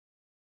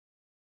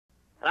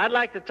And I'd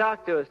like to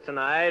talk to us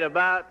tonight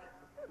about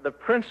the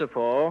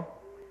principle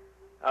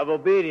of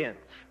obedience.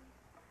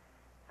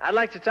 I'd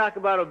like to talk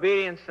about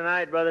obedience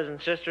tonight, brothers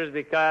and sisters,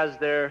 because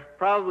there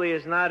probably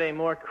is not a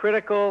more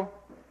critical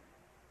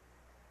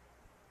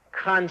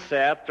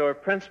concept or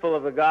principle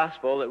of the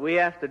gospel that we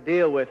have to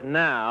deal with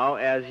now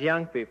as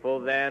young people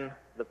than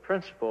the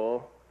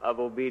principle of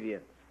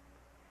obedience.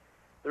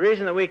 The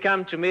reason that we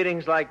come to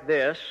meetings like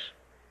this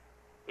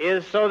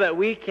is so that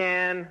we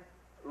can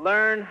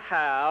learn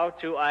how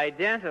to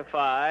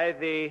identify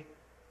the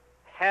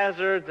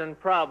hazards and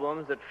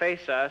problems that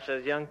face us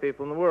as young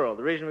people in the world.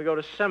 The reason we go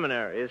to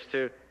seminary is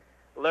to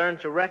learn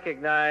to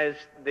recognize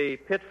the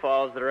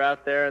pitfalls that are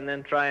out there and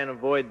then try and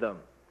avoid them.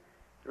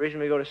 The reason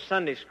we go to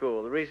Sunday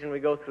school, the reason we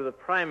go through the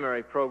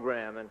primary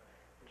program and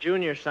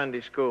junior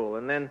Sunday school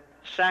and then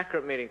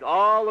sacrament meetings,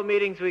 all the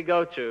meetings we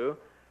go to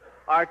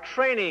are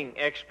training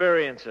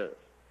experiences.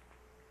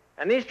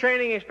 And these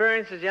training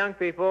experiences, young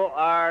people,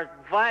 are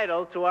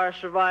vital to our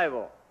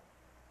survival.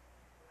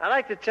 I'd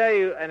like to tell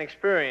you an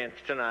experience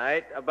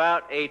tonight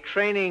about a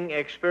training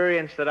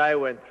experience that I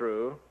went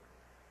through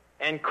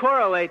and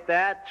correlate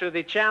that to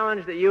the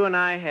challenge that you and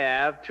I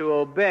have to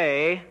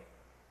obey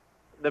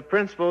the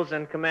principles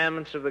and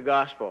commandments of the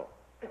gospel.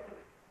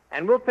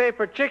 And we'll pay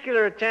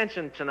particular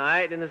attention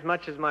tonight,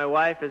 inasmuch as my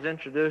wife has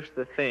introduced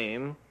the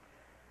theme,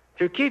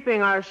 to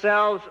keeping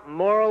ourselves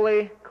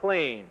morally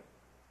clean.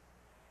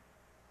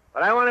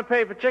 But I want to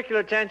pay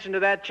particular attention to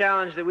that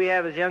challenge that we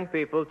have as young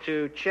people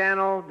to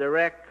channel,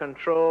 direct,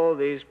 control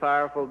these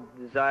powerful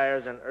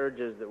desires and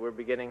urges that we're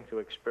beginning to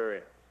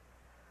experience.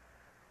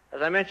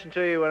 As I mentioned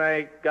to you, when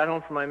I got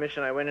home from my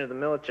mission, I went into the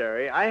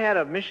military. I had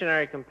a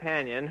missionary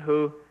companion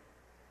who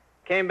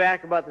came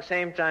back about the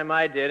same time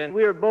I did, and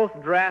we were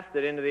both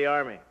drafted into the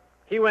Army.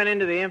 He went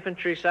into the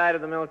infantry side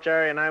of the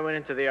military, and I went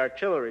into the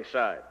artillery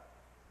side.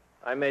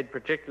 I made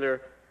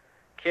particular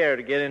care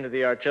to get into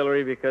the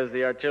artillery because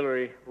the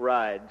artillery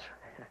rides.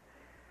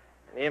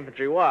 And the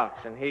infantry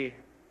walks, and he,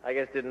 I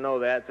guess, didn't know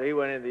that, so he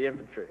went into the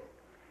infantry.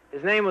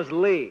 His name was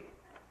Lee.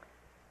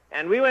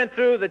 And we went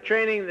through the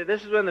training.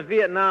 This is when the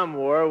Vietnam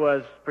War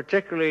was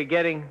particularly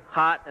getting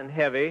hot and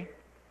heavy.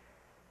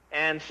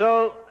 And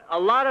so a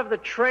lot of the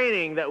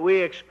training that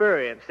we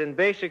experienced in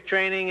basic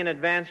training and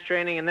advanced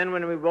training, and then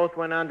when we both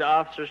went on to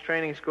officers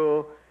training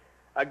school,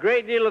 a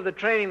great deal of the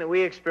training that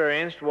we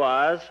experienced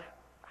was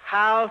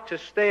how to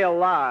stay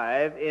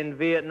alive in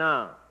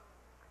Vietnam.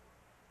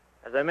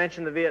 As I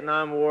mentioned, the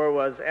Vietnam War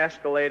was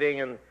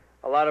escalating, and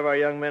a lot of our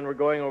young men were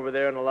going over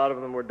there, and a lot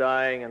of them were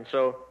dying, and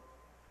so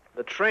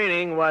the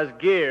training was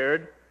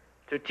geared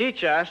to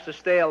teach us to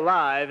stay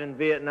alive in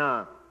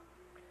Vietnam.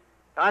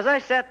 As I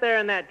sat there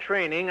in that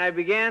training, I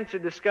began to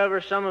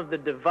discover some of the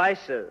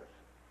devices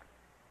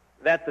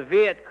that the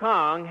Viet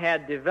Cong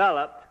had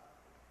developed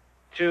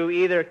to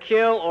either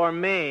kill or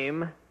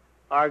maim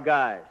our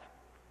guys.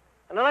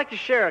 And I'd like to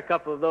share a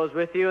couple of those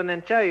with you and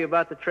then tell you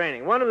about the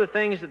training. One of the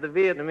things that the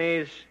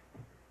Vietnamese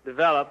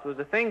developed was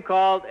a thing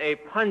called a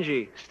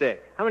Punji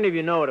Stick. How many of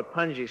you know what a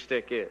Punji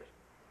Stick is?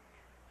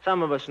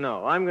 Some of us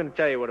know. I'm going to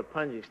tell you what a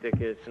Punji Stick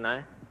is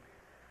tonight.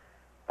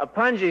 A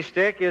Punji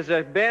Stick is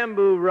a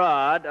bamboo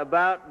rod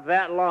about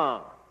that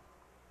long.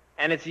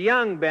 And it's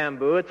young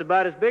bamboo. It's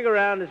about as big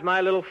around as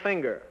my little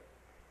finger.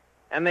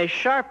 And they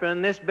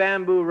sharpen this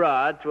bamboo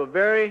rod to a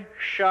very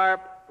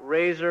sharp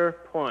razor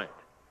point.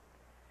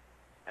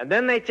 And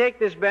then they take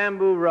this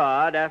bamboo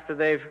rod after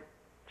they've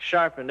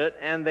sharpened it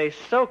and they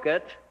soak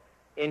it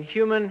in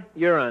human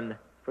urine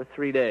for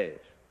 3 days.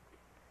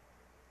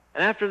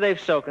 And after they've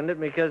soaked it,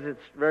 because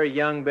it's very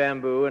young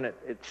bamboo and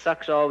it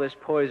sucks all this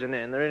poison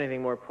in, there ain't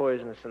anything more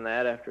poisonous than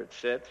that after it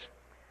sits,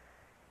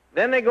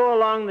 then they go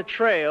along the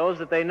trails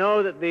that they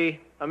know that the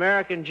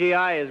American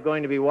GI is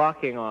going to be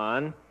walking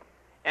on,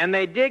 and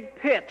they dig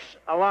pits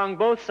along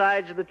both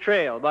sides of the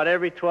trail, about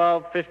every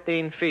 12,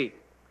 15 feet.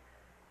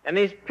 And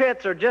these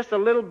pits are just a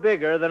little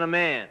bigger than a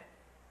man.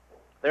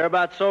 They're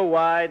about so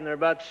wide, and they're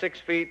about 6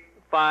 feet,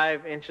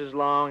 5 inches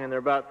long, and they're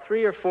about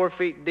 3 or 4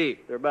 feet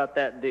deep. They're about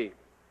that deep.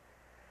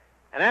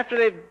 And after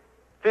they've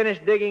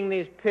finished digging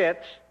these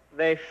pits,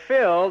 they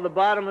fill the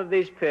bottom of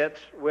these pits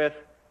with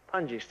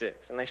punji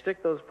sticks. And they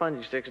stick those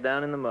punji sticks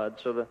down in the mud,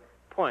 so the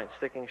point's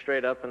sticking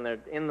straight up, and they're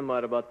in the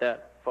mud about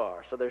that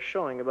far. So they're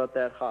showing about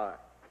that high.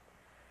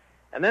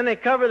 And then they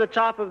cover the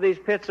top of these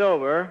pits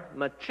over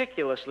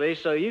meticulously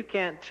so you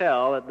can't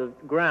tell that the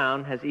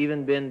ground has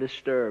even been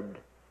disturbed.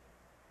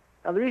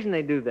 Now, the reason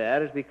they do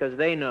that is because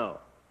they know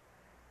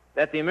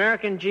that the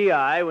American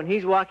GI, when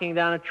he's walking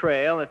down a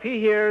trail, if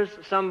he hears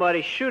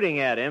somebody shooting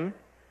at him,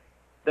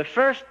 the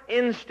first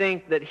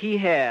instinct that he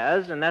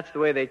has, and that's the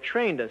way they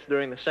trained us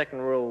during the Second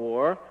World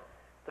War,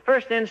 the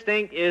first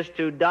instinct is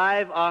to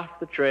dive off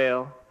the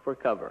trail for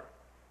cover.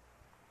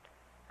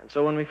 And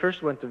so when we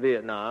first went to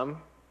Vietnam,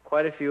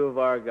 quite a few of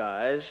our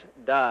guys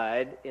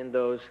died in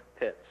those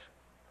pits.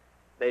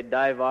 They'd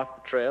dive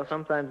off the trail.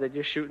 Sometimes they'd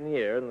just shoot in the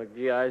air, and the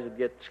GIs would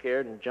get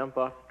scared and jump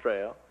off the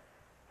trail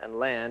and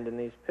land in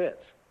these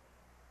pits.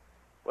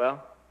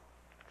 Well,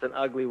 it's an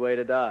ugly way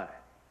to die.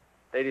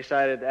 they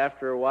decided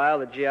after a while,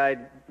 the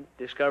GI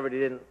discovered he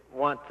didn't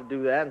want to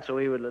do that, and so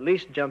he would at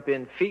least jump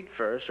in feet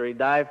first, or he'd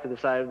dive to the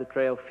side of the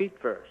trail feet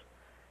first.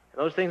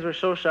 And those things were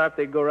so sharp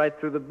they'd go right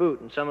through the boot,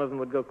 and some of them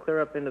would go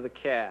clear up into the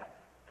calf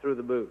through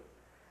the boot.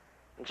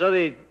 And so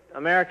the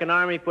American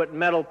Army put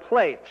metal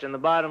plates in the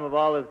bottom of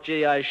all of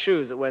GI's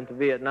shoes that went to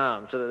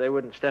Vietnam so that they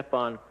wouldn't step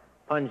on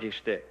Punji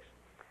Sticks.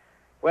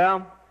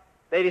 Well,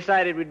 they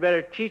decided we'd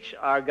better teach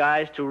our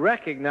guys to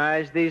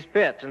recognize these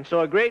pits. And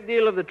so a great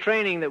deal of the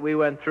training that we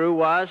went through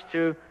was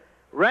to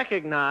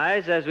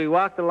recognize, as we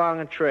walked along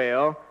a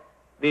trail,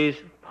 these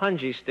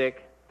Punji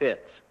Stick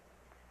pits.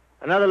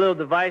 Another little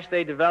device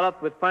they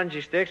developed with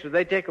Punji Sticks was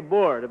they'd take a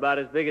board about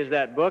as big as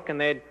that book, and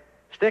they'd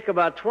stick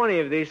about 20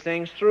 of these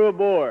things through a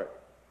board.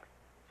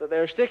 So they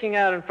were sticking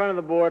out in front of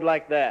the board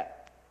like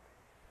that.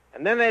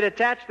 And then they'd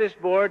attach this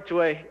board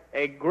to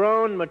a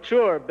grown,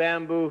 mature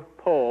bamboo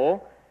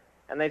pole,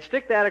 and they'd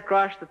stick that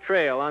across the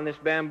trail on this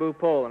bamboo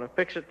pole and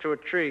affix it to a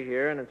tree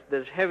here, and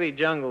there's heavy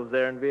jungles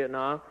there in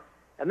Vietnam.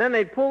 And then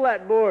they'd pull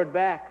that board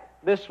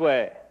back this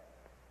way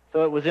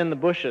so it was in the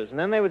bushes. And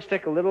then they would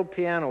stick a little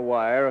piano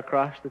wire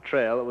across the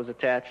trail that was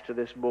attached to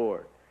this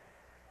board.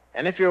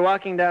 And if you're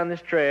walking down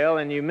this trail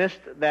and you missed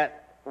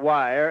that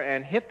wire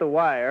and hit the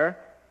wire,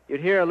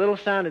 you'd hear a little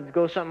sound. It'd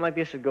go something like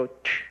this. It'd go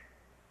tsh.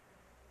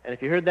 And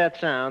if you heard that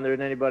sound, there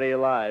isn't anybody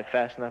alive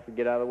fast enough to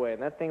get out of the way.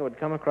 And that thing would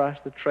come across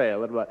the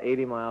trail at about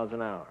 80 miles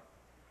an hour.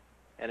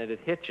 And it'd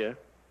hit you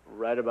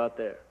right about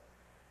there.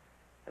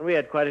 And we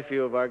had quite a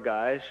few of our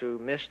guys who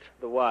missed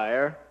the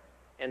wire,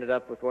 ended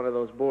up with one of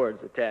those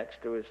boards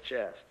attached to his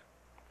chest.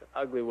 It's an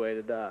ugly way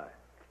to die.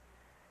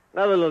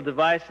 Another little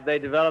device that they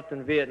developed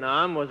in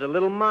Vietnam was a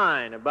little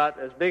mine about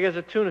as big as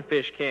a tuna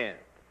fish can.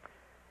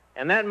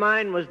 And that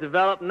mine was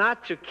developed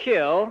not to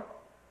kill,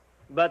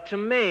 but to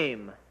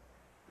maim.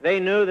 They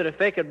knew that if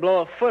they could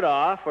blow a foot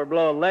off or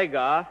blow a leg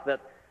off,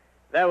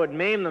 that would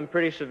maim them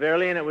pretty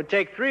severely, and it would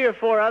take 3 or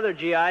 4 other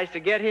GIs to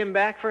get him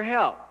back for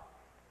help.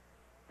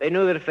 They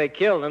knew that if they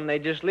killed him,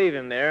 they'd just leave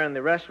him there, and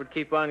the rest would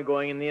keep on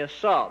going in the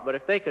assault. But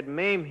if they could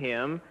maim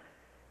him,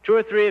 2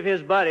 or 3 of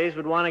his buddies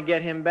would want to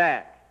get him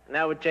back. And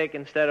that would take,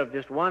 instead of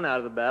just 1 out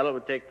of the battle, it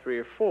would take 3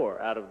 or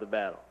 4 out of the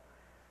battle.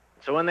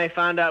 So when they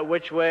found out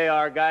which way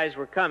our guys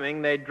were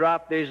coming, they'd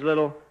drop these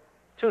little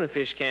tuna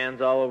fish cans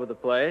all over the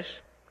place.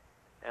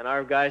 And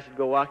our guys would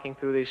go walking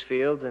through these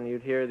fields, and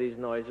you'd hear these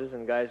noises,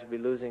 and guys would be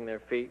losing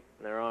their feet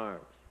and their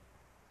arms.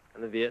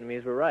 And the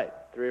Vietnamese were right.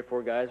 3 or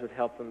 4 guys would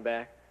help them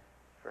back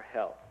for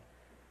help.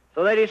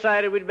 So they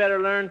decided we'd better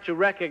learn to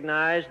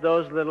recognize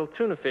those little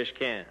tuna fish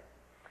cans.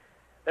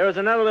 There was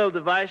another little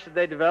device that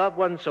they developed. It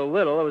wasn't so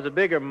little. It was a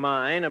bigger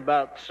mine,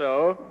 about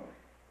so.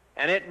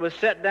 And it was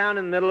set down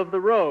in the middle of the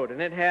road,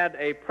 and it had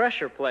a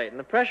pressure plate. And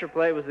the pressure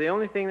plate was the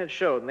only thing that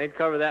showed, and they'd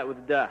cover that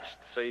with dust,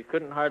 so you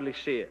couldn't hardly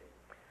see it.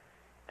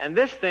 And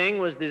this thing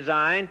was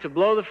designed to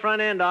blow the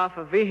front end off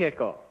a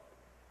vehicle.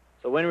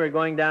 So when we were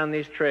going down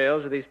these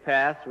trails or these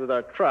paths with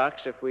our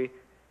trucks, if we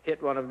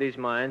hit one of these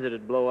mines, it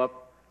would blow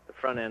up the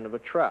front end of a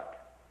truck.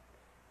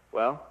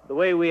 Well, the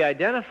way we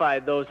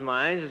identified those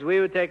mines is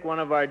we would take one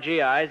of our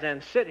GIs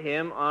and sit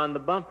him on the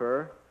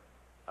bumper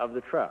of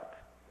the truck.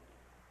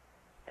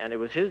 And it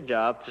was his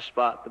job to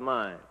spot the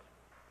mines.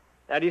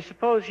 Now, do you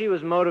suppose he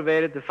was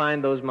motivated to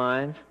find those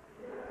mines?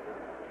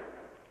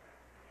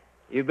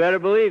 You better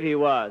believe he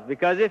was,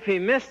 because if he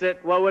missed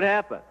it, what would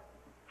happen?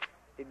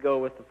 He'd go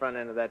with the front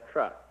end of that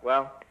truck.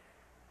 Well,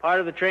 part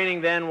of the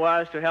training then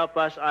was to help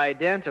us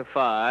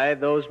identify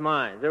those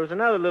mines. There was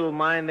another little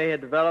mine they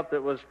had developed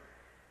that was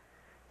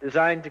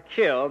designed to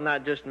kill,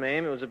 not just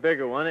maim. It was a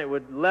bigger one. It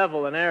would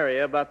level an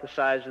area about the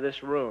size of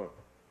this room.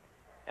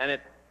 And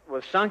it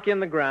was sunk in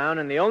the ground,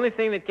 and the only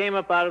thing that came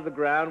up out of the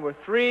ground were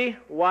 3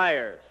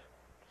 wires,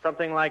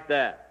 something like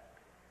that.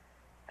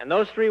 And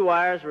those 3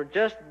 wires were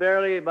just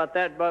barely about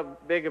that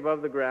big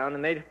above the ground,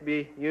 and they'd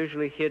be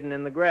usually hidden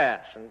in the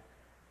grass. And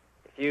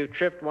if you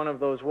tripped one of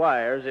those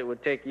wires, it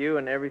would take you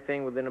and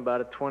everything within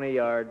about a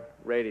 20-yard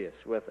radius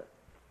with it.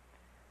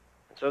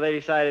 So they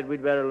decided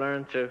we'd better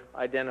learn to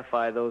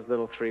identify those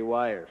little 3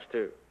 wires,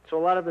 too. So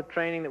a lot of the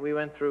training that we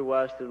went through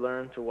was to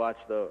learn to watch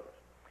those.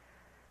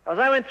 As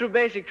I went through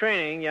basic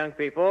training, young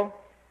people,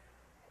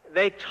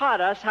 they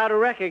taught us how to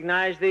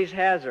recognize these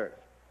hazards.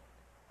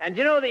 And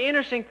you know, the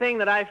interesting thing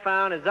that I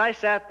found as I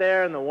sat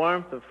there in the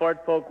warmth of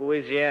Fort Polk,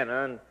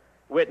 Louisiana, and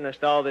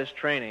witnessed all this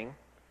training,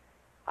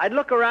 I'd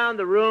look around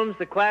the rooms,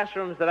 the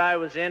classrooms that I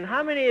was in.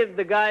 How many of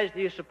the guys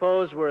do you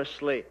suppose were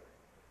asleep?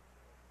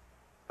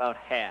 About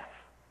half.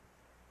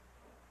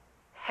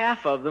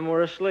 Half of them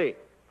were asleep.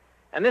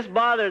 And this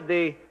bothered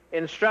the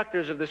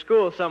instructors of the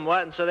school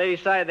somewhat, and so they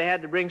decided they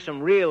had to bring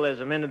some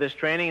realism into this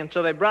training, and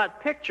so they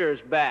brought pictures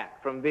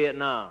back from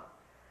Vietnam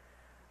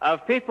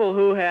of people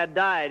who had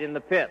died in the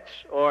pits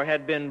or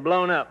had been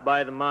blown up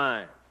by the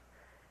mines.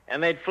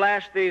 And they'd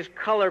flash these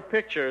color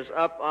pictures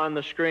up on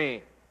the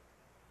screen.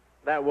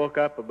 That woke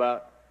up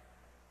about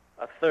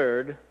a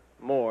third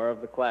more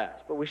of the class.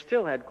 But we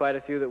still had quite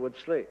a few that would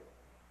sleep.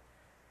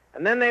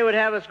 And then they would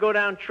have us go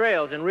down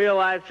trails in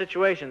real-life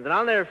situations. And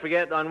I'll never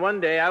forget, on one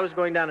day, I was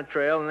going down a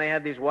trail, and they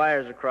had these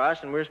wires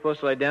across, and we were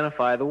supposed to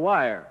identify the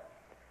wire.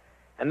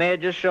 And they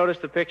had just showed us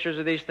the pictures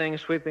of these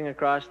things sweeping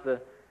across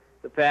the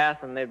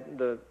path, and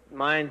the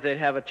mines they'd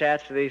have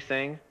attached to these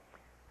things.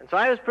 And so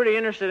I was pretty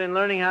interested in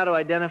learning how to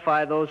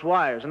identify those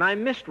wires. And I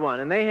missed one,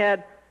 and they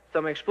had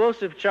some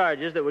explosive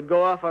charges that would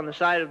go off on the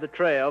side of the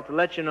trail to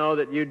let you know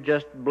that you'd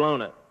just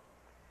blown it.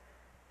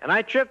 And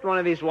I tripped one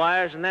of these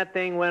wires, and that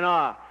thing went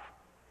off.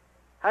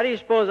 How do you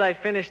suppose I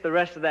finished the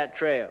rest of that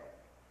trail?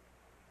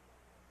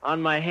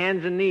 On my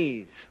hands and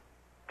knees,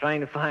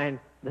 trying to find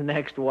the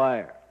next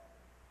wire.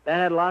 That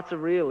had lots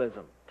of realism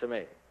to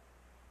me.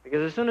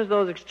 Because as soon as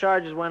those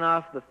charges went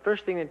off, the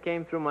first thing that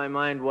came through my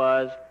mind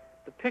was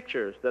the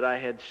pictures that I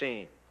had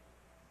seen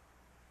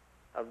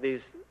of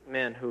these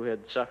men who had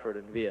suffered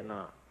in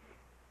Vietnam.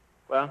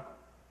 Well,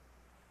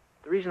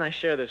 the reason I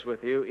share this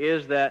with you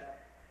is that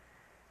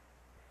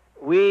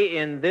we,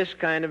 in this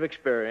kind of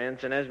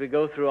experience, and as we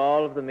go through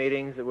all of the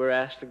meetings that we're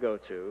asked to go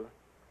to,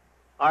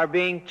 are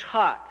being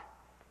taught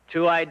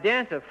to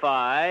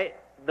identify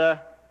the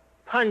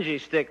punji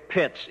stick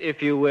pits,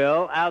 if you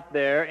will, out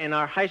there in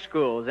our high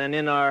schools and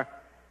in our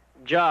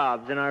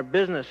jobs, in our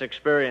business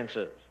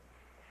experiences.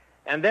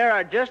 And there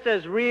are just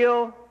as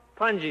real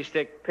punji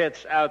stick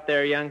pits out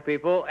there, young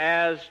people,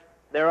 as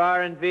there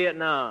are in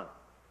Vietnam.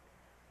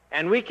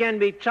 And we can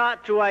be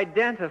taught to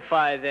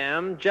identify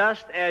them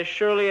just as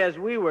surely as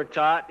we were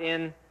taught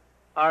in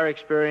our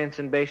experience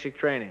in basic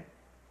training.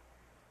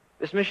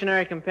 This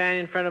missionary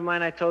companion friend of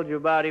mine I told you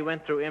about, he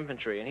went through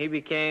infantry, and he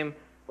became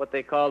what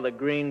they call the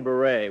Green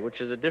Beret, which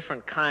is a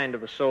different kind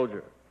of a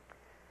soldier.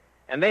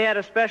 And they had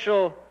a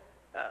special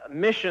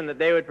mission that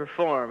they would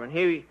perform, and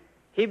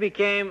he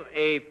became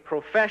a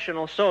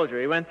professional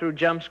soldier. He went through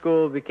jump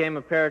school, became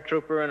a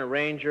paratrooper and a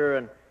ranger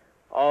and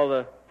all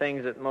the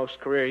things that most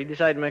career. He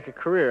decided to make a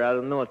career out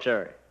of the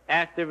military.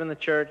 Active in the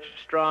church,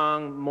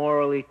 strong,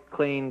 morally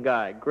clean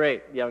guy.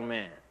 Great young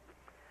man.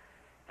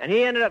 And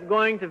he ended up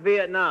going to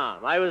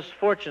Vietnam. I was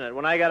fortunate.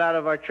 When I got out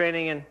of our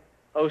training in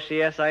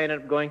OCS, I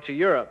ended up going to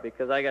Europe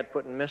because I got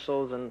put in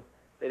missiles, and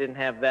they didn't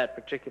have that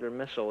particular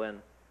missile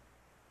in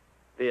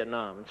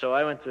Vietnam. And so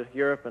I went to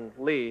Europe, and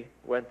Lee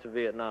went to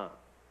Vietnam.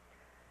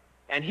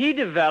 And he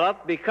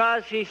developed,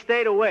 because he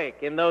stayed awake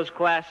in those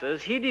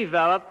classes, he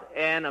developed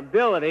an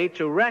ability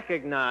to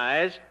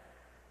recognize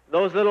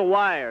those little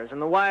wires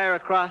and the wire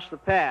across the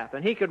path.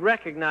 And he could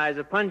recognize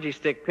a punji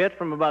stick pit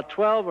from about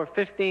 12 or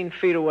 15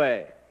 feet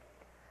away.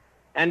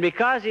 And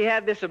because he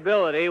had this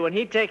ability, when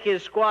he'd take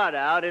his squad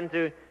out and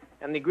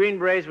the Green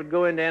Berets would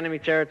go into enemy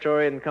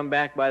territory and come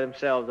back by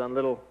themselves on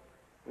little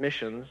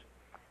missions,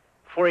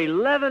 for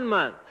 11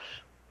 months,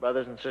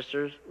 brothers and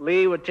sisters,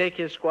 Lee would take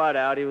his squad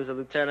out. He was a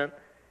lieutenant.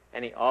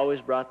 And he always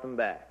brought them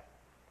back.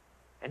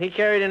 And he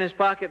carried in his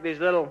pocket these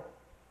little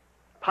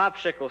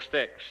popsicle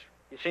sticks.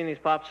 You've seen these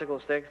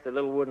popsicle sticks, the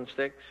little wooden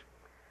sticks?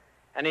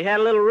 And he had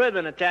a little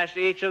ribbon attached to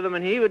each of them,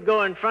 and he would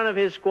go in front of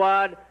his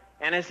squad,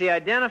 and as he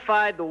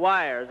identified the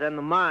wires and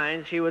the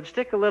mines, he would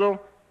stick a little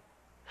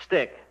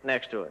stick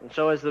next to it. And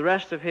so as the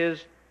rest of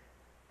his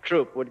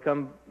troop would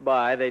come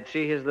by, they'd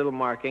see his little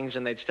markings,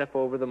 and they'd step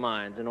over the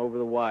mines and over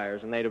the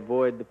wires, and they'd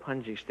avoid the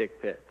punji stick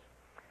pits.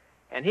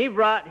 And he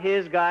brought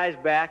his guys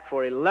back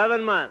for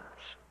 11 months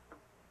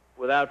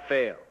without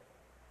fail.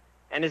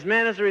 And his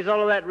men, as a result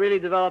of that, really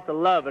developed a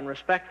love and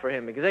respect for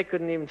him because they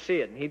couldn't even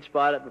see it. And he'd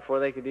spot it before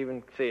they could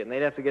even see it. And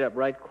they'd have to get up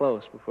right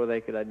close before they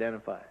could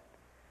identify it.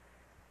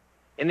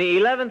 In the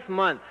 11th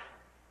month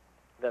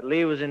that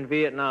Lee was in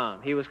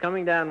Vietnam, he was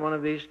coming down one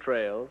of these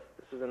trails.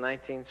 This was in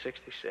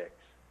 1966.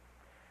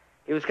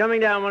 He was coming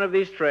down one of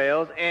these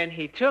trails, and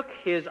he took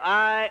his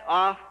eye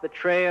off the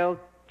trail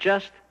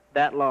just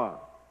that long.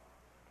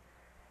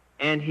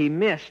 And he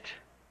missed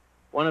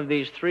one of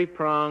these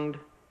three-pronged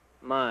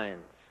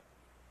mines.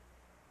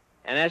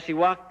 And as he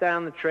walked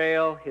down the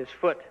trail, his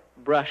foot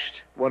brushed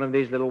one of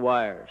these little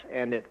wires,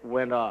 and it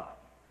went off.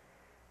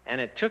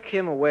 And it took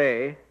him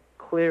away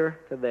clear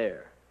to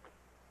there.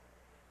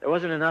 There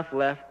wasn't enough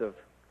left of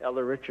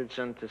Elder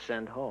Richardson to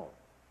send home.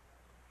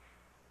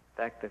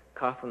 In fact, the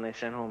coffin they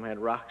sent home had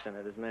rocks in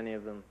it, as many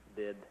of them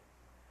did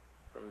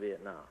from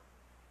Vietnam.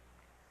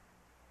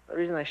 The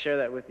reason I share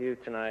that with you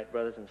tonight,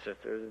 brothers and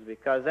sisters, is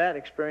because that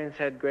experience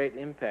had great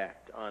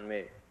impact on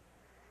me.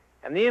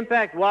 And the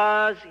impact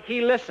was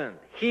he listened.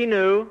 He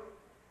knew.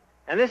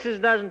 And this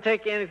doesn't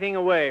take anything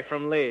away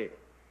from Lee.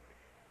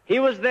 He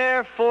was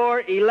there for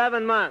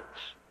 11 months.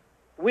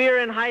 We're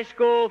in high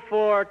school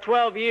for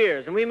 12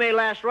 years, and we may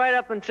last right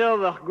up until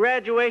the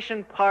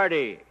graduation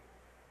party.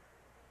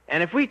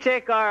 And if we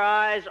take our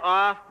eyes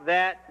off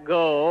that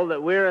goal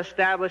that we're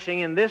establishing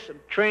in this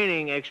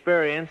training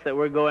experience that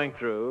we're going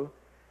through,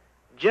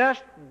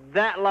 just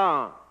that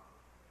long,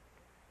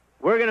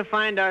 we're going to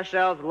find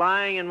ourselves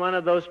lying in one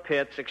of those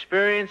pits,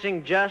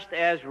 experiencing just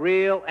as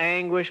real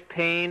anguish,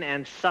 pain,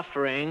 and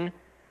suffering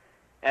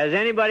as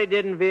anybody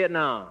did in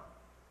Vietnam.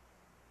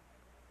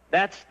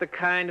 That's the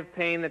kind of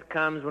pain that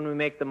comes when we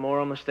make the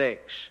moral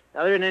mistakes.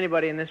 Now, there isn't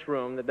anybody in this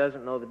room that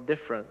doesn't know the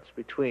difference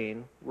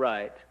between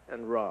right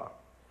and wrong.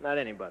 Not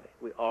anybody.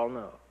 We all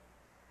know.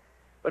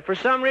 But for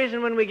some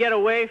reason, when we get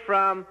away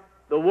from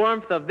the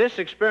warmth of this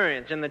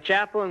experience in the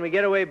chapel and we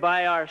get away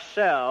by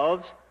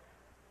ourselves,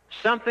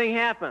 something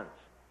happens.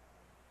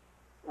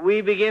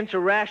 We begin to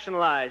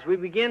rationalize. We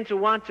begin to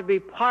want to be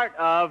part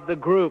of the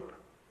group,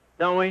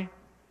 don't we?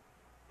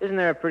 Isn't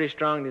there a pretty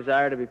strong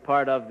desire to be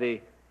part of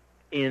the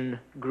in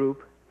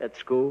group at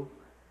school?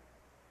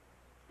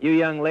 You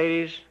young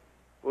ladies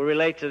will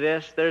relate to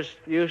this. There's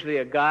usually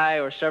a guy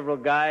or several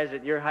guys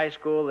at your high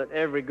school that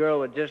every girl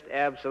would just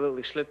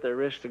absolutely slit their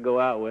wrists to go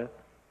out with.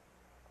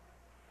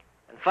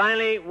 And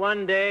finally,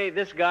 one day,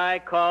 this guy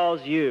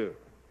calls you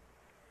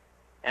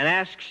and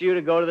asks you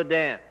to go to the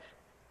dance.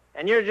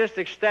 And you're just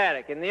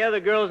ecstatic. And the other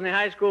girls in the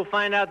high school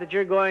find out that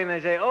you're going, and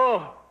they say,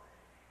 "Oh,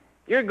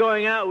 you're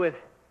going out with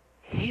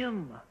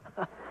him."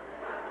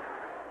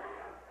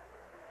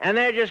 And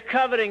they're just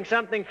coveting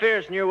something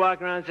fierce, and you're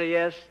walking around and say,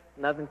 "Yes,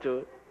 nothing to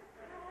it."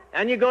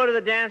 And you go to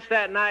the dance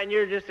that night, and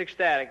you're just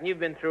ecstatic. And you've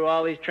been through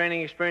all these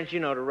training experiences.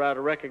 You know how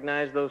to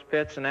recognize those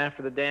pits. And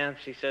after the dance,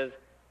 she says,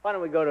 "Why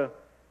don't we go to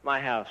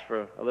my house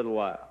for a little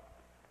while?"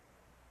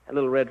 A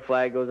little red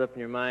flag goes up in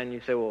your mind, and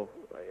you say, "Well,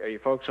 are your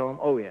folks home?"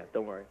 "Oh, yeah,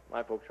 don't worry.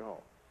 My folks are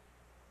home."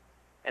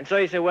 And so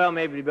you say, "Well,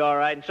 maybe it'll be all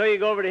right." And so you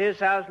go over to his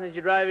house, and as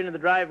you drive into the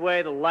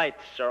driveway, the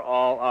lights are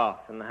all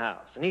off in the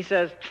house. And he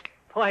says,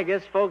 "Well, I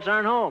guess folks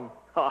aren't home."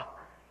 Oh.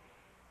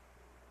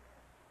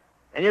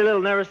 And you're a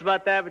little nervous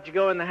about that, but you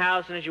go in the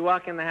house, and as you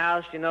walk in the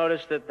house, you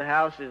notice that the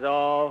house is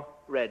all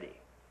ready.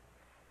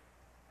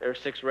 There are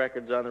 6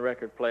 records on the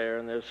record player,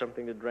 and there's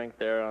something to drink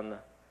there on the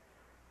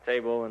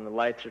table, and the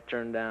lights are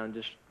turned down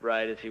just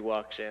right as he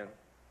walks in.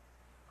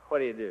 What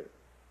do?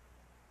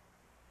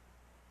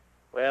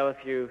 Well,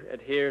 if you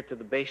adhere to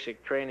the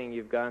basic training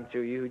you've gone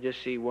through, you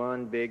just see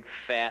one big,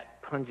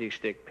 fat, punji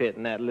stick pit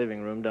in that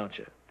living room, don't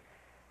you?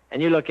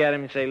 And you look at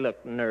him and say,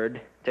 "Look, nerd,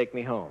 take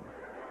me home."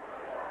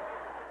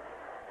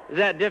 Is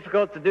that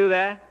difficult to do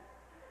that?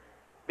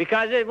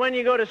 Because when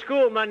you go to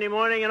school Monday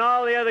morning and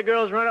all the other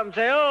girls run up and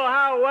say, "Oh,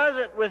 how was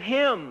it with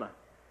him?"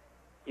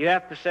 you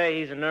have to say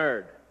he's a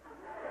nerd.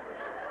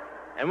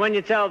 And when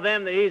you tell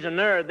them that he's a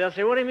nerd, they'll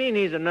say, "What do you mean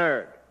he's a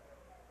nerd?"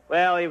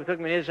 "Well, he took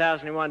me to his house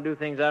and he wanted to do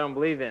things I don't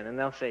believe in." And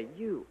they'll say,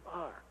 "You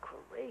are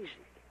crazy."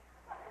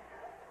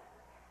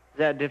 Is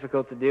that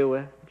difficult to deal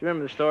with? Do you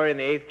remember the story in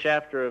the 8th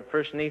chapter of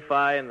 1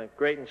 Nephi in the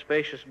great and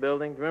spacious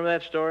building? Do you remember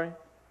that story?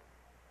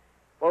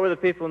 What were the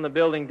people in the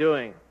building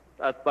doing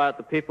about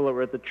the people that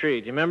were at the tree?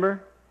 Do you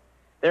remember?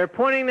 They were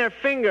pointing their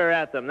finger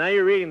at them. Now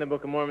you're reading the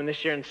Book of Mormon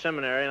this year in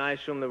seminary, and I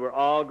assume that we're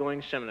all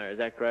going to seminary. Is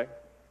that correct?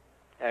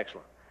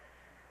 Excellent.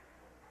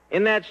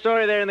 In that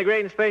story, they're in the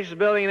great and spacious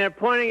building, and they're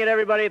pointing at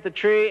everybody at the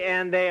tree,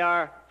 and they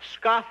are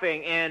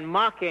scoffing and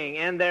mocking,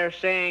 and they're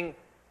saying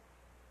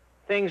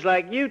things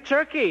like, "You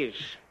turkeys,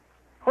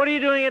 what are you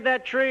doing at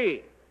that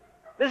tree?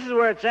 This is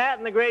where it's at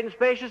in the great and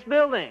spacious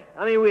building.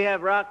 I mean, we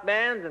have rock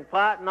bands and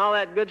pot and all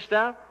that good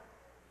stuff.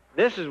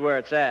 This is where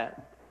it's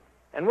at."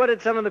 And what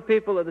did some of the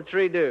people at the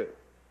tree do?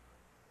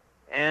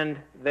 And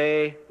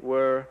they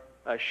were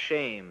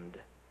ashamed,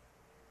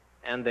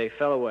 and they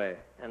fell away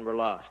and were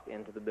lost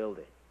into the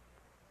building.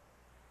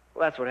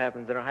 Well, that's what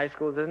happens in our high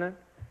schools, isn't it?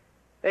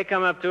 They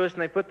come up to us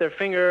and they put their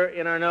finger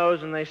in our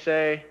nose and they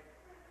say,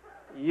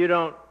 "You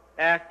don't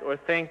act or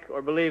think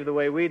or believe the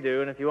way we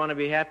do, and if you want to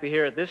be happy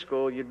here at this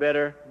school, you'd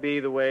better be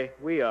the way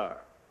we are."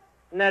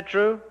 Isn't that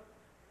true?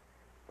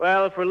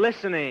 Well, if we're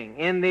listening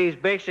in these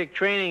basic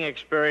training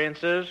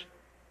experiences,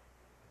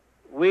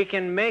 we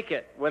can make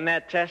it when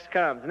that test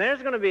comes. And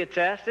there's going to be a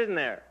test, isn't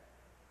there?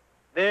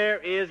 There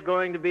is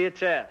going to be a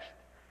test.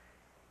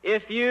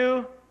 If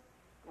you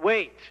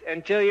wait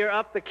until you're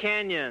up the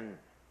canyon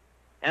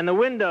and the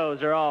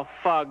windows are all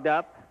fogged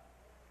up,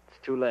 it's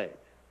too late.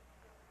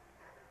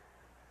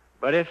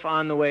 But if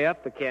on the way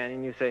up the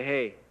canyon you say,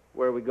 "Hey,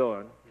 where are we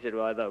going?" He said,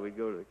 "Well, I thought we'd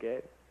go to the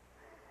cave."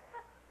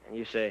 And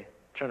you say,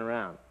 "Turn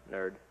around,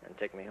 nerd, and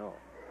take me home."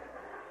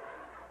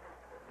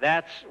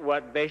 That's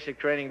what basic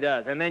training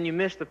does. And then you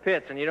miss the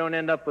pits, and you don't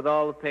end up with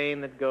all the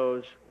pain that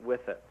goes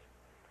with it.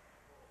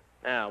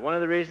 Now, one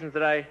of the reasons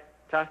that I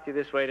talk to you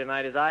this way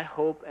tonight is I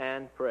hope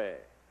and pray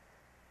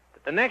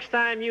that the next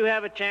time you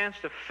have a chance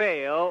to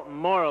fail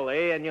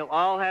morally, and you'll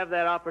all have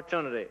that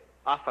opportunity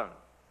often,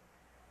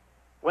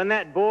 when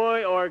that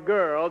boy or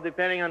girl,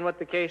 depending on what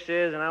the case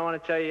is, and I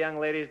want to tell you, young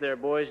ladies, there are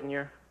boys in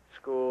your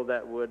school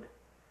that would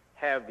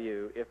have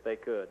you if they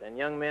could. And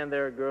young men,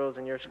 there are girls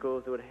in your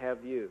schools that would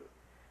have you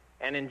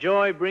and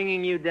enjoy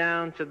bringing you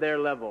down to their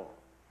level.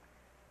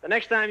 The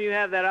next time you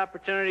have that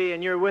opportunity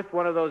and you're with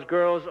one of those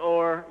girls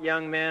or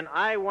young men,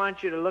 I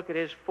want you to look at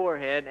his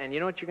forehead, and you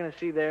know what you're going to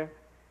see there?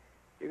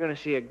 You're going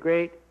to see a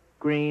great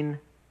green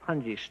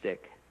punji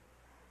stick.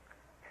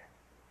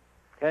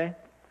 Okay?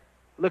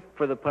 Look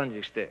for the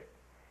punji stick.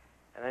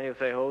 And then you'll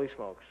say, "Holy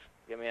smokes,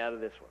 get me out of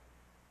this one."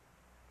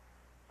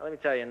 Now, let me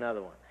tell you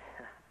another one.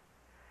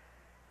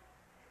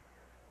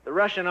 The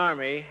Russian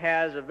army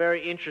has a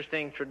very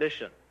interesting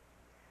tradition.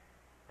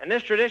 And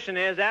this tradition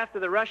is, after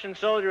the Russian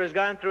soldier has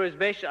gone through his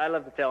basic... I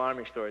love to tell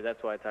Army stories.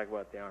 That's why I talk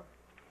about the Army.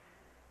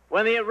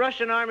 When the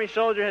Russian Army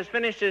soldier has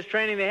finished his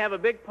training, they have a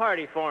big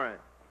party for him.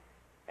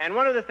 And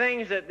one of the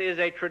things that is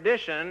a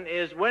tradition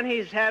is when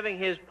he's having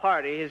his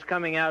party, his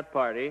coming out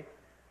party,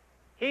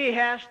 he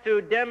has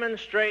to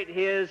demonstrate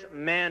his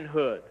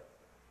manhood.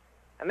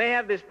 And they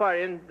have this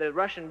party, and the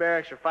Russian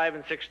barracks are 5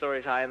 and 6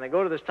 stories high, and they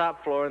go to this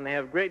top floor, and they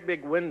have great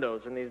big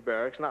windows in these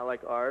barracks, not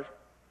like ours.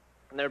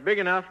 And they're big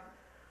enough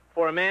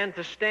for a man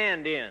to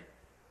stand in.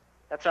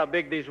 That's how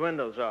big these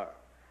windows are.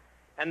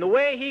 And the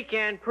way he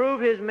can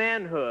prove his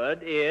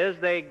manhood is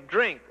they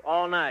drink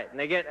all night, and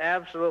they get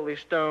absolutely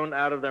stoned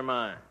out of their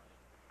minds.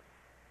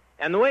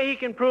 And the way he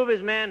can prove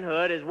his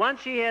manhood is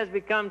once he has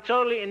become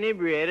totally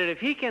inebriated, if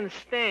he can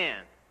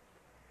stand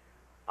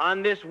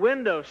on this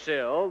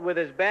windowsill with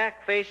his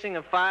back facing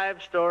a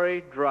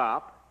 5-story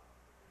drop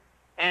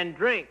and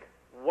drink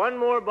one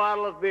more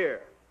bottle of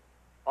beer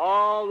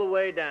all the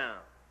way down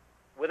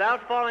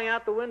without falling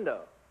out the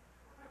window,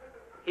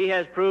 he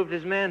has proved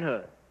his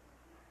manhood.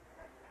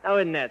 Now,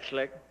 isn't that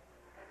slick?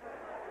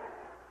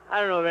 I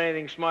don't know of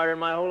anything smarter in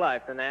my whole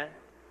life than that.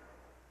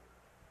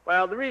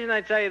 Well, the reason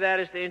I tell you that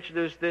is to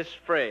introduce this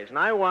phrase. And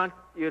I want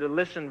you to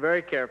listen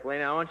very carefully,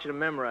 and I want you to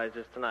memorize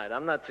this tonight.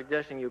 I'm not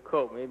suggesting you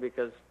quote me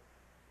because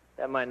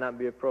that might not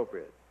be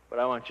appropriate, but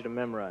I want you to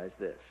memorize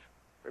this.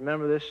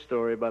 Remember this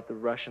story about the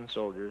Russian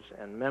soldiers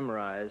and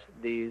memorize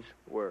these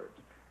words.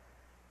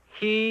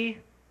 He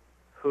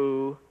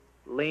who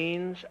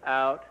leans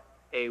out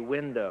a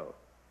window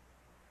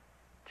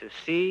to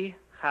see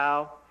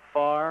how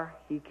far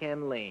he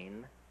can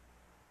lean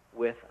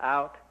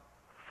without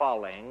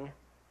falling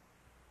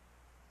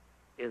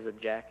is a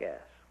jackass.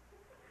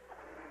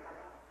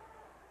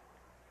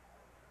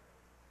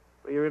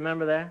 Will you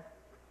remember that?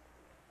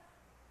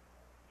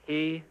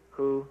 He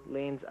who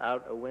leans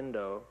out a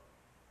window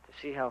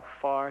to see how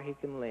far he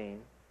can lean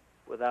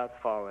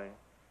without falling.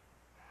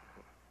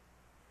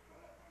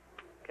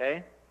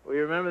 Okay? Will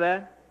you remember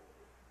that?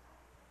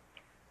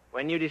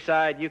 When you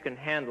decide you can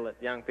handle it,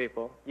 young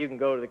people, you can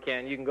go to the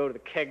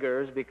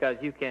keggers because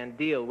you can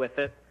deal with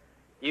it.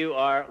 You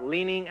are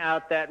leaning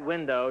out that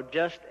window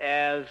just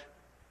as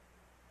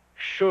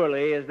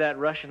surely as that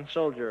Russian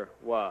soldier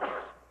was.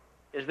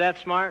 Is that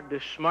smart? Do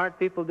smart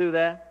people do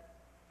that?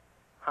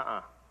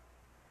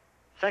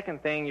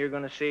 Second thing you're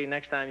going to see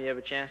next time you have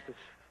a chance to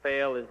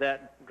fail is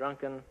that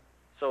drunken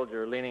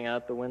soldier leaning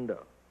out the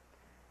window.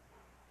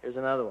 Here's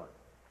another one.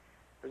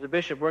 There's a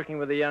bishop working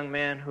with a young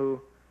man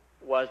who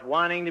was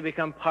wanting to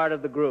become part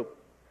of the group.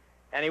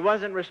 And he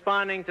wasn't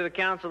responding to the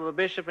counsel of the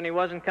bishop, and he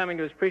wasn't coming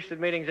to his priesthood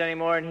meetings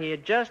anymore, and he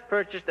had just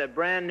purchased a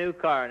brand new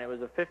car, and it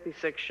was a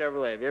 56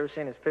 Chevrolet. Have you ever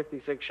seen his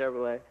 56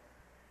 Chevrolet?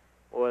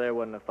 Boy, there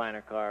wasn't a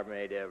finer car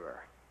made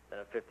ever than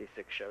a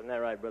 56 Chevrolet. Isn't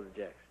that right, Brother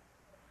Jackson?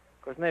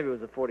 Of course, maybe it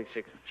was a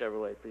 46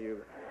 Chevrolet for you,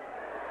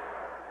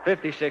 but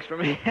 56 for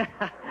me.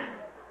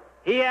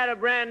 He had a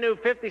brand new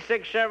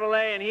 56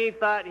 Chevrolet, and he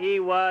thought he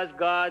was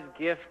God's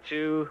gift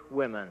to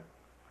women.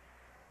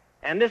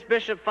 And this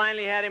bishop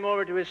finally had him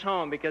over to his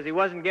home because he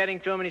wasn't getting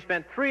to him, and he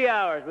spent 3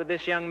 hours with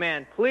this young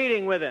man,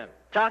 pleading with him,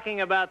 talking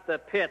about the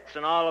pits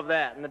and all of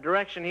that and the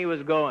direction he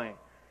was going.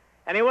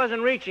 And he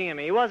wasn't reaching him.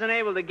 He wasn't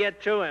able to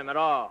get to him at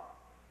all.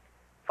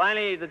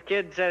 Finally, the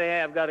kid said,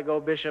 "Hey, I've got to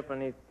go, Bishop."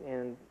 And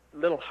a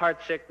little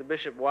heartsick, the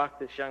bishop walked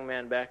this young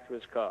man back to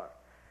his car.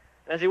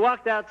 And as he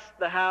walked out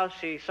the house,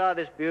 he saw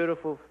this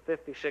beautiful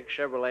 56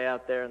 Chevrolet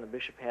out there, and the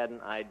bishop had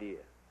an idea.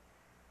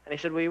 And he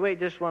said, "Will you wait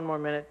just one more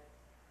minute?"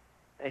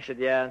 And he said,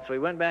 "Yeah." And so he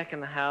went back in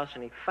the house,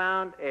 and he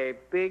found a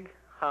big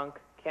Hunk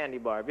Candy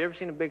Bar. Have you ever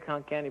seen a big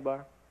Hunk Candy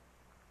Bar?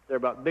 They're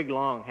about big,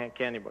 long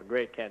candy bar,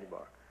 great candy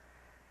bar.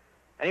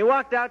 And he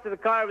walked out to the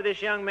car with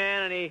this young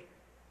man, and he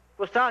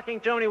was talking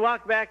to him, and he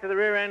walked back to the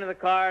rear end of the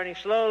car, and he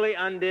slowly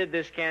undid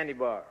this candy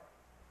bar.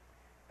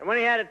 And when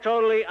he had it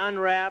totally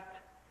unwrapped,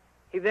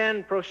 he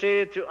then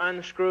proceeded to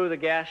unscrew the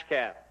gas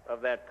cap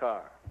of that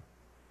car.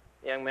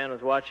 The young man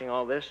was watching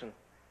all this, and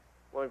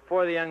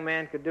before the young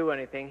man could do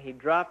anything, he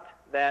dropped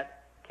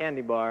that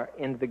candy bar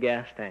into the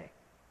gas tank.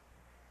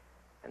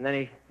 And then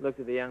he looked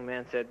at the young man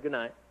and said, "Good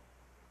night,"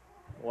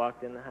 and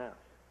walked in the house.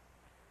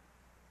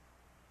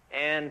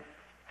 And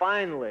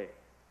finally,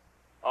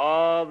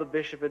 all the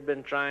bishop had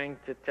been trying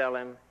to tell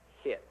him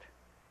hit.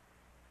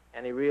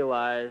 And he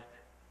realized,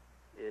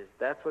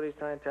 that's what he's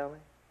trying to tell me?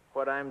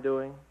 What I'm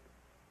doing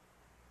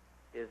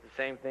is the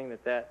same thing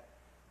that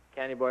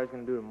candy bar is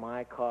going to do to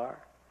my car?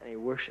 And he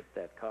worshiped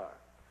that car.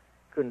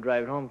 Couldn't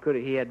drive it home, could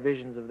he? He had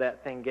visions of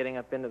that thing getting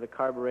up into the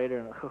carburetor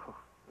and,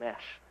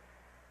 mess.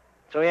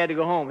 So he had to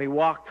go home. He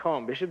walked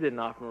home. Bishop didn't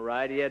offer him a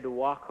ride. He had to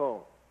walk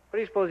home. What do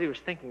you suppose he was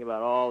thinking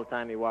about all the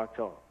time he walked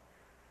home?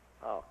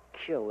 I'll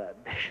kill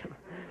that bishop.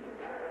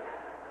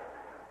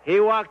 He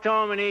walked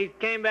home, and he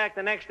came back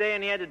the next day,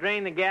 and he had to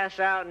drain the gas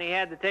out, and he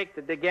had to take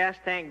the gas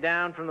tank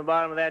down from the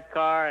bottom of that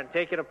car and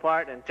take it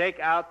apart and take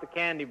out the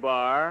candy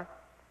bar.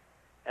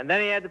 And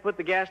then he had to put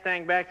the gas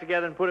tank back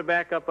together and put it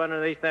back up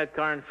underneath that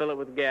car and fill it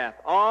with gas.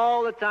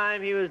 All the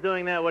time he was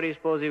doing that, what do you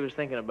suppose he was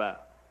thinking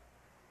about?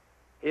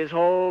 His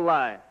whole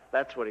life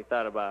That's what he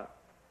thought about.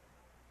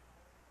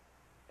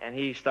 And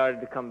he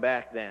started to come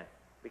back then,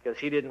 because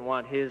he didn't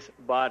want his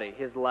body,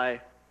 his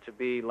life, to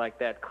be like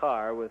that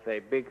car with a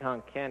big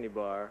hunk candy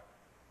bar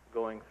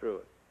going through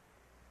it.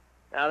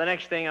 Now, the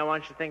next thing I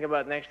want you to think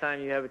about next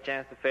time you have a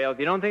chance to fail, if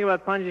you don't think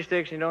about Punji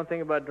Sticks and you don't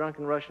think about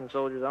Drunken Russian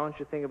Soldiers, I want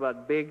you to think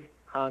about big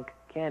hunk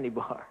candy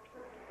bars.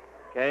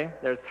 Okay?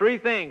 There are 3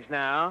 things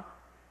now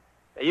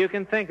that you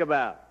can think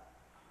about,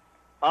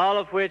 all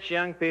of which,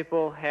 young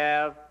people,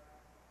 have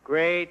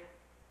great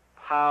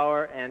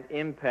power and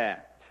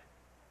impact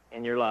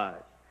in your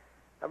lives.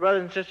 Now,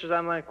 brothers and sisters,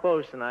 I'm going to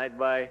close tonight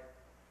by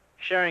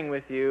sharing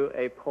with you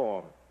a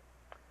poem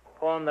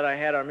that I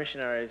had our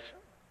missionaries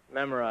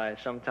memorize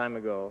some time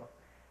ago,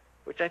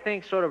 which I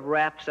think sort of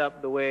wraps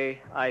up the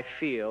way I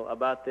feel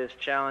about this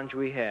challenge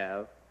we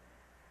have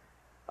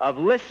of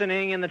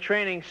listening in the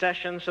training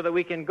session so that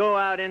we can go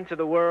out into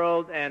the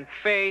world and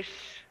face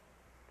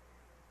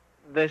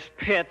these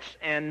pits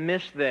and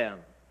miss them.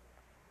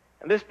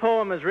 And this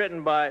poem is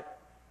written by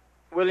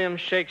William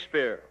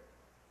Shakespeare.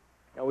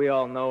 Now, we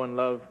all know and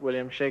love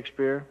William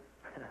Shakespeare.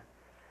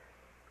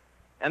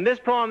 And this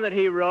poem that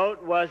he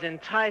wrote was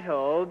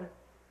entitled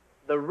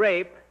The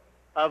Rape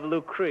of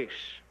Lucrece.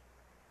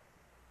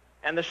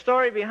 And the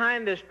story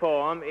behind this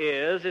poem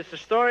it's the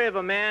story of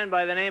a man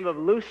by the name of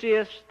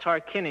Lucius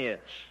Tarquinius.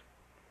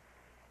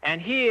 And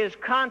he is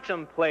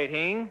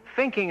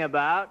thinking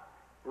about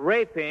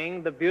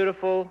raping the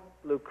beautiful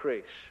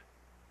Lucrece.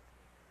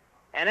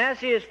 And as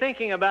he is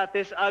thinking about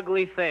this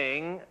ugly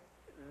thing,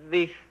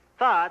 the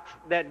thoughts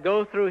that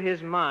go through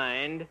his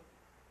mind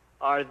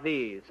are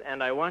these,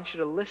 and I want you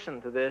to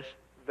listen to this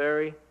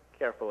very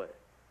carefully.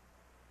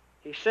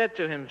 He said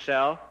to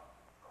himself,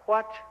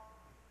 "What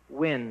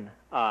win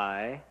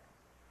I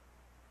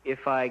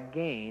if I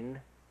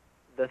gain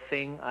the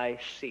thing I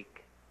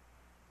seek?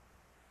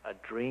 A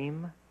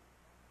dream,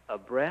 a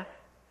breath,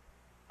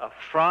 a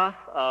froth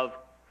of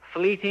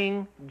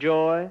fleeting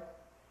joy?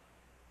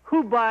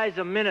 Who buys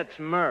a minute's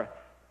mirth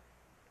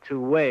to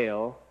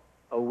wail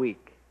a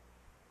week?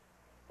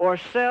 Or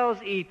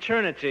sells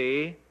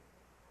eternity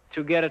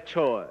to get a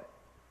toy?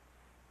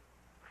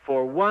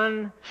 For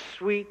one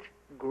sweet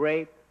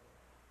grape,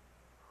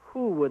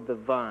 who would the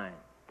vine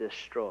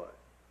destroy?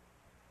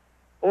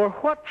 Or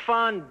what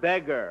fond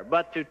beggar,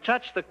 but to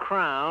touch the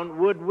crown,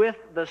 would with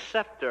the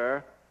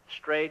scepter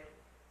straight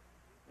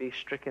be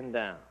stricken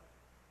down?"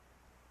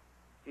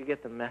 You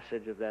get the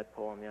message of that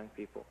poem, young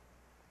people.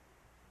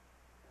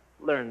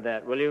 Learn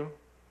that, will you?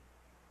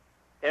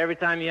 Every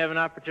time you have an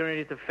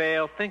opportunity to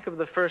fail, think of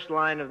the first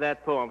line of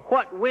that poem.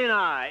 What win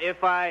I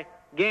if I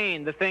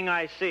gain the thing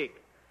I seek?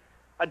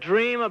 A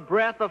dream, a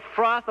breath, a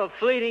froth of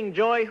fleeting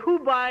joy. Who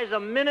buys a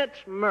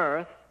minute's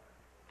mirth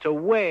to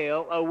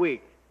wail a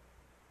week?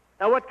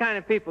 Now, what kind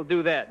of people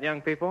do that,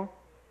 young people?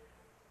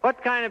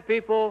 What kind of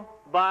people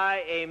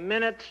buy a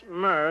minute's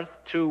mirth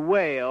to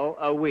wail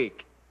a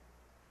week?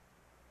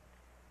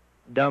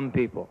 Dumb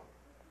people.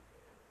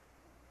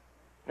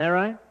 Isn't that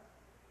right?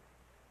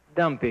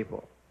 Dumb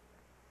people.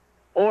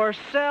 Or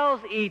sells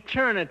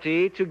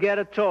eternity to get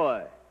a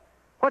toy.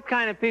 What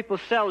kind of people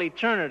sell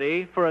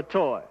eternity for a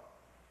toy?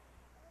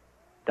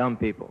 Dumb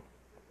people.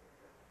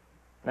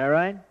 Isn't that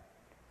right?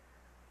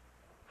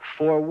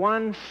 For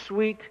one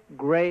sweet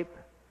grape,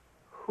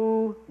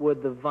 who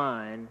would the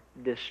vine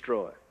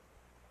destroy?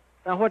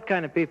 Now, what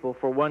kind of people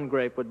for one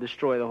grape would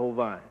destroy the whole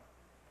vine?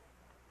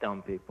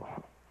 Dumb people.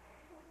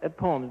 That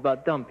poem's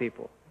about dumb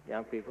people,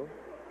 young people.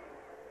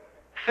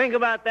 Think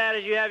about that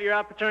as you have your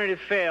opportunity to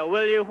fail,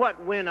 will you?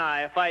 What win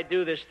I if I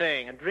do this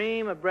thing? A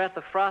dream, a breath,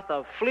 a froth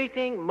of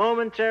fleeting,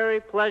 momentary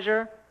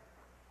pleasure?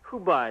 Who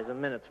buys a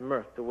minute's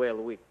mirth to wail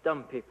a week?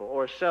 Dumb people.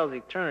 Or sells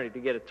eternity to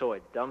get a toy?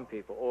 Dumb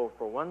people. Or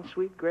for one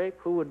sweet grape,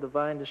 who would the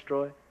vine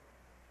destroy?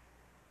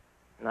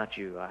 Not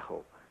you, I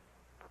hope.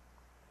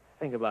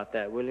 Think about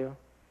that, will you?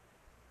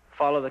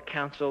 Follow the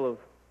counsel of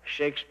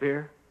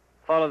Shakespeare.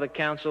 Follow the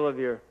counsel of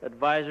your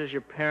advisors,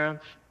 your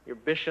parents, your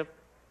bishop,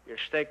 your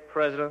stake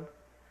president.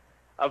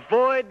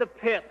 Avoid the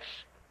pits.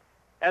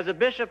 As a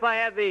bishop, I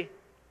have the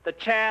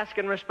task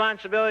and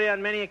responsibility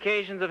on many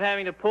occasions of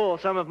having to pull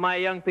some of my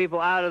young people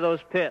out of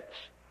those pits.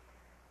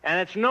 And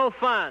it's no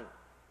fun.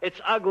 It's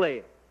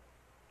ugly.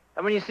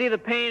 And when you see the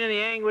pain and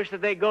the anguish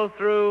that they go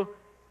through,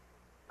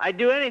 I'd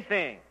do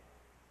anything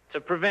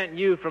to prevent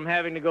you from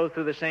having to go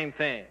through the same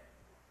thing.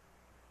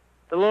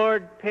 The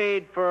Lord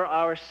paid for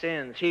our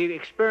sins. He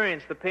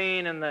experienced the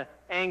pain and the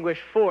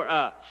anguish for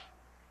us.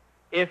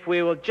 If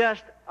we will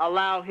just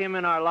allow Him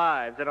in our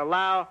lives and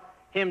allow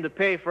Him to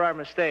pay for our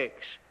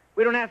mistakes,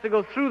 we don't have to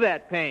go through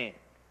that pain.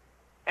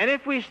 And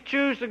if we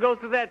choose to go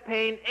through that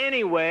pain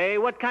anyway,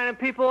 what kind of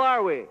people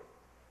are we?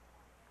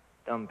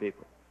 Dumb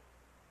people.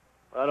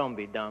 Well, don't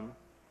be dumb.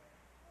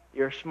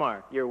 You're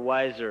smart. You're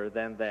wiser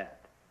than that.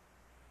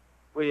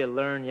 Will you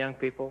learn, young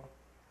people?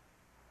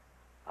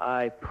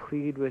 I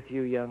plead with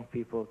you, young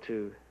people,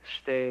 to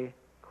stay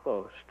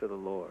close to the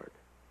Lord.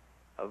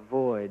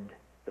 Avoid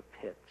the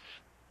pits.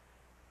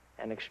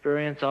 And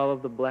experience all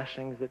of the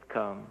blessings that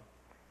come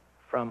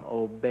from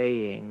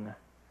obeying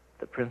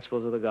the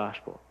principles of the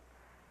gospel.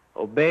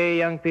 Obey,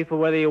 young people,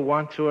 whether you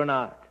want to or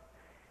not.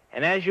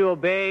 And as you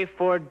obey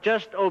for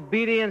just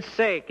obedience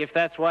sake, if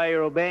that's why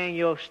you're obeying,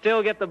 you'll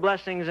still get the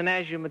blessings. And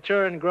as you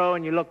mature and grow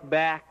and you look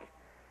back,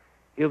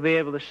 you'll be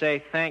able to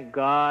say, thank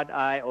God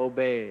I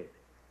obeyed.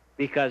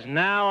 Because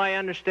now I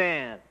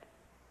understand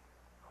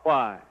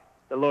why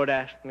the Lord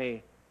asked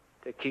me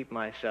to keep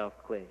myself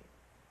clean.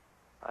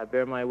 I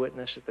bear my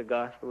witness that the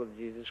gospel of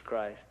Jesus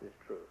Christ is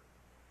true.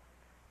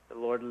 The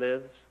Lord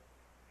lives.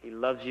 He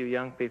loves you,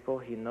 young people.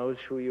 He knows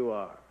who you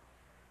are.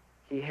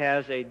 He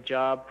has a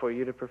job for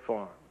you to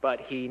perform,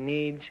 but he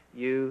needs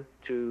you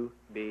to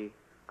be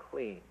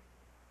clean.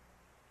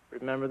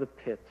 Remember the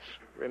pits.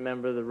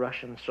 Remember the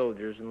Russian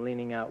soldiers and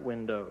leaning out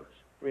windows.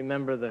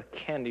 Remember the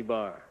candy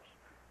bars.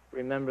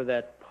 Remember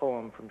that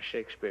poem from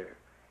Shakespeare,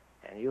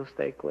 and you'll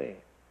stay clean.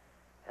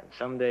 And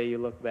someday you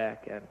look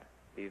back and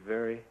be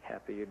very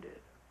happy you did.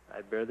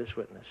 I bear this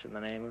witness in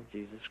the name of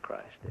Jesus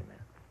Christ.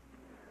 Amen.